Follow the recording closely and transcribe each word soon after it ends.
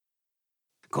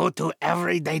go to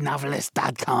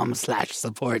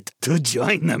everydaynovelist.com/support to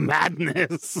join the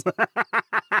madness.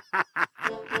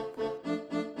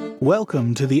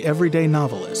 Welcome to The Everyday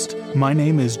Novelist. My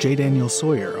name is J. Daniel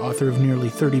Sawyer, author of nearly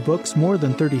 30 books, more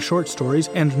than 30 short stories,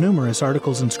 and numerous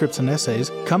articles and scripts and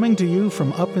essays, coming to you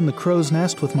from up in the crow's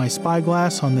nest with my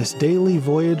spyglass on this daily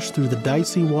voyage through the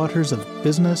dicey waters of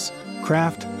business,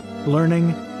 craft,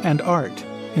 learning, and art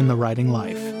in the writing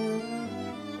life.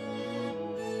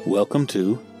 Welcome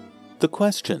to The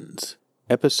Questions,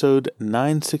 episode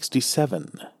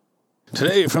 967.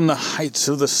 Today, from the heights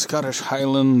of the Scottish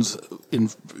Highlands,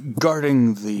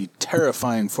 guarding the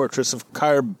terrifying fortress of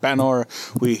Caer Banor,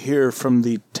 we hear from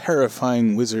the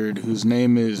terrifying wizard whose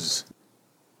name is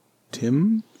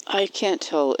Tim? I can't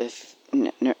tell if...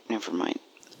 never mind.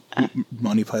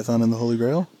 Monty Python and the Holy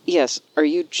Grail? Yes. Are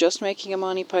you just making a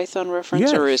Monty Python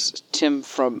reference, Yes. or is Tim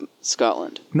from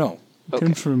Scotland? No. Okay.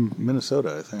 Tim's from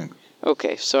Minnesota, I think.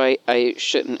 Okay, so I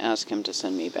shouldn't ask him to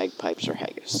send me bagpipes or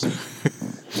haggis.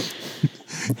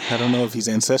 I don't know if he's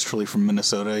ancestrally from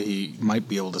Minnesota. He might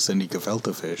be able to send you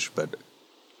gefilte fish, but...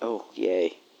 Oh,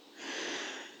 yay.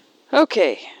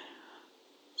 Okay.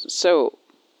 So,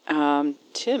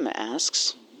 Tim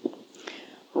asks,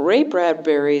 Ray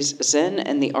Bradbury's Zen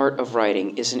and the Art of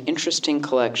Writing is an interesting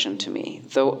collection to me,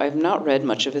 though I've not read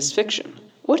much of his fiction.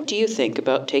 What do you think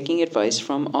about taking advice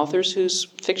from authors whose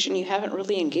fiction you haven't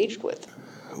really engaged with?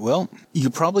 Well,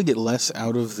 you probably get less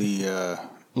out of the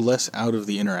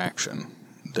interaction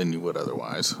than you would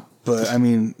otherwise. But, I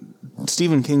mean,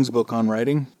 Stephen King's book on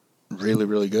writing, really,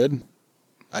 really good.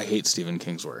 I hate Stephen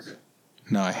King's work.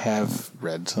 Now, I have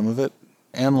read some of it.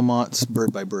 Anne Lamott's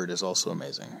Bird by Bird is also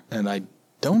amazing. And I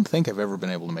don't think I've ever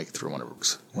been able to make it through one of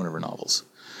her novels.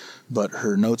 But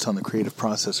her notes on the creative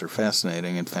process are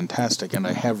fascinating and fantastic, and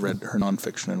I have read her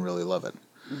nonfiction and really love it.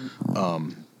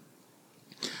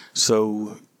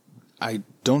 So I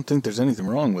don't think there's anything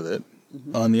wrong with it.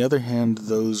 Mm-hmm. On the other hand,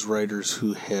 those writers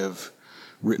who have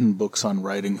written books on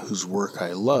writing whose work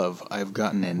I love, I've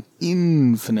gotten an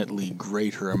infinitely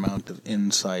greater amount of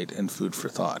insight and food for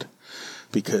thought,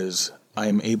 because I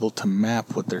am able to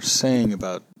map what they're saying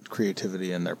about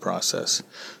creativity and their process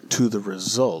to the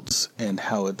results and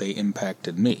how they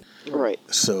impacted me. Right.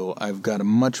 So I've got a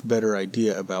much better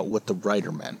idea about what the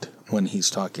writer meant when he's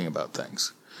talking about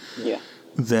things. Yeah.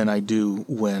 Than I do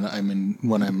when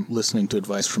I'm listening to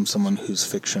advice from someone whose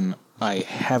fiction I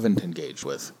haven't engaged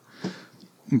with.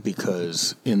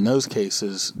 Because in those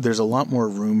cases, there's a lot more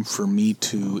room for me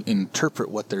to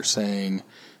interpret what they're saying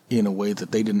in a way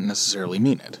that they didn't necessarily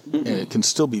mean it. Mm-hmm. And it can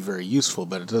still be very useful,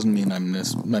 but it doesn't mean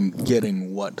I'm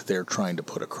getting what they're trying to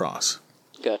put across.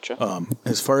 Gotcha.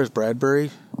 As far as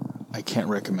Bradbury, I can't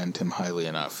recommend him highly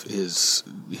enough. His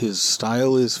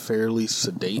style is fairly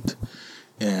sedate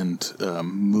and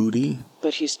moody.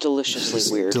 But he's deliciously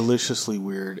weird. Deliciously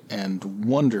weird and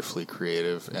wonderfully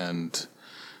creative. And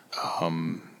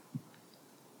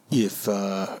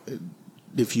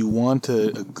if you want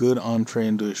a good entree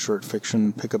into his short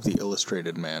fiction, pick up The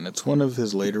Illustrated Man. It's one of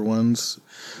his later ones,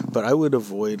 but I would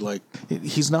avoid,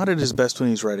 he's not at his best when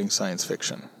he's writing science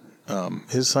fiction.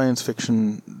 His science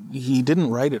fiction, he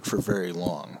didn't write it for very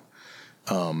long.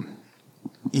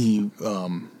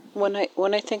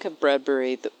 When I think of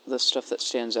Bradbury, the stuff that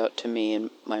stands out to me in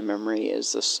my memory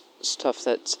is this stuff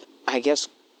that's, I guess,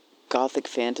 Gothic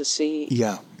fantasy.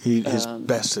 Yeah, he's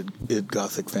best at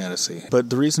Gothic fantasy. But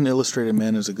the reason Illustrated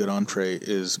Man is a good entree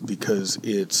is because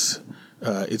it's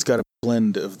got a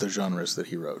blend of the genres that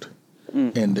he wrote.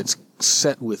 Mm. And it's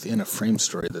set within a frame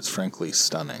story that's frankly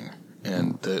stunning.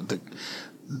 And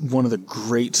one of the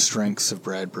great strengths of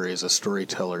Bradbury as a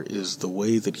storyteller is the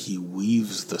way that he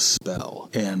weaves the spell,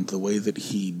 and the way that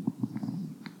he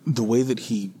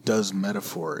does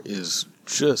metaphor is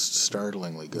just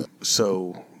startlingly good.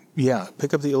 So, yeah,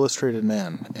 pick up The Illustrated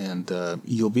Man, and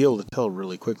you'll be able to tell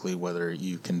really quickly whether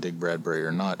you can dig Bradbury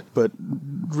or not. But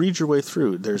read your way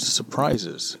through. There's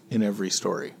surprises in every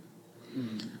story.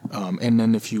 And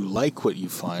then if you like what you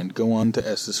find, go on to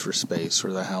S is for Space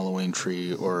or The Halloween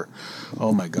Tree or,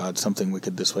 oh my God, Something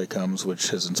Wicked This Way Comes, which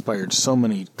has inspired so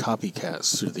many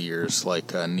copycats through the years,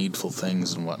 like Needful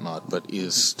Things and whatnot, but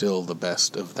is still the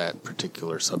best of that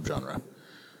particular subgenre.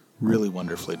 Really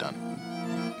wonderfully done.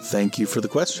 Thank you for the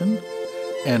question,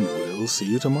 and we'll see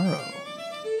you tomorrow.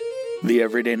 The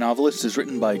Everyday Novelist is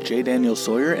written by J. Daniel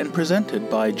Sawyer and presented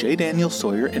by J. Daniel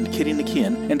Sawyer and Kitty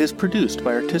Nakian and is produced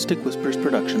by Artistic Whispers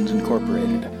Productions,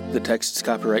 Incorporated. The text is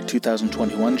copyright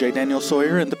 2021 J. Daniel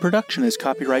Sawyer and the production is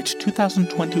copyright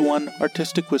 2021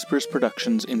 Artistic Whispers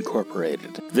Productions,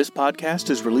 Incorporated. This podcast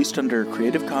is released under a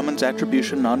Creative Commons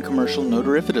Attribution Non-Commercial No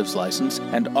Derivatives license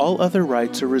and all other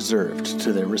rights are reserved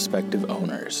to their respective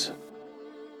owners.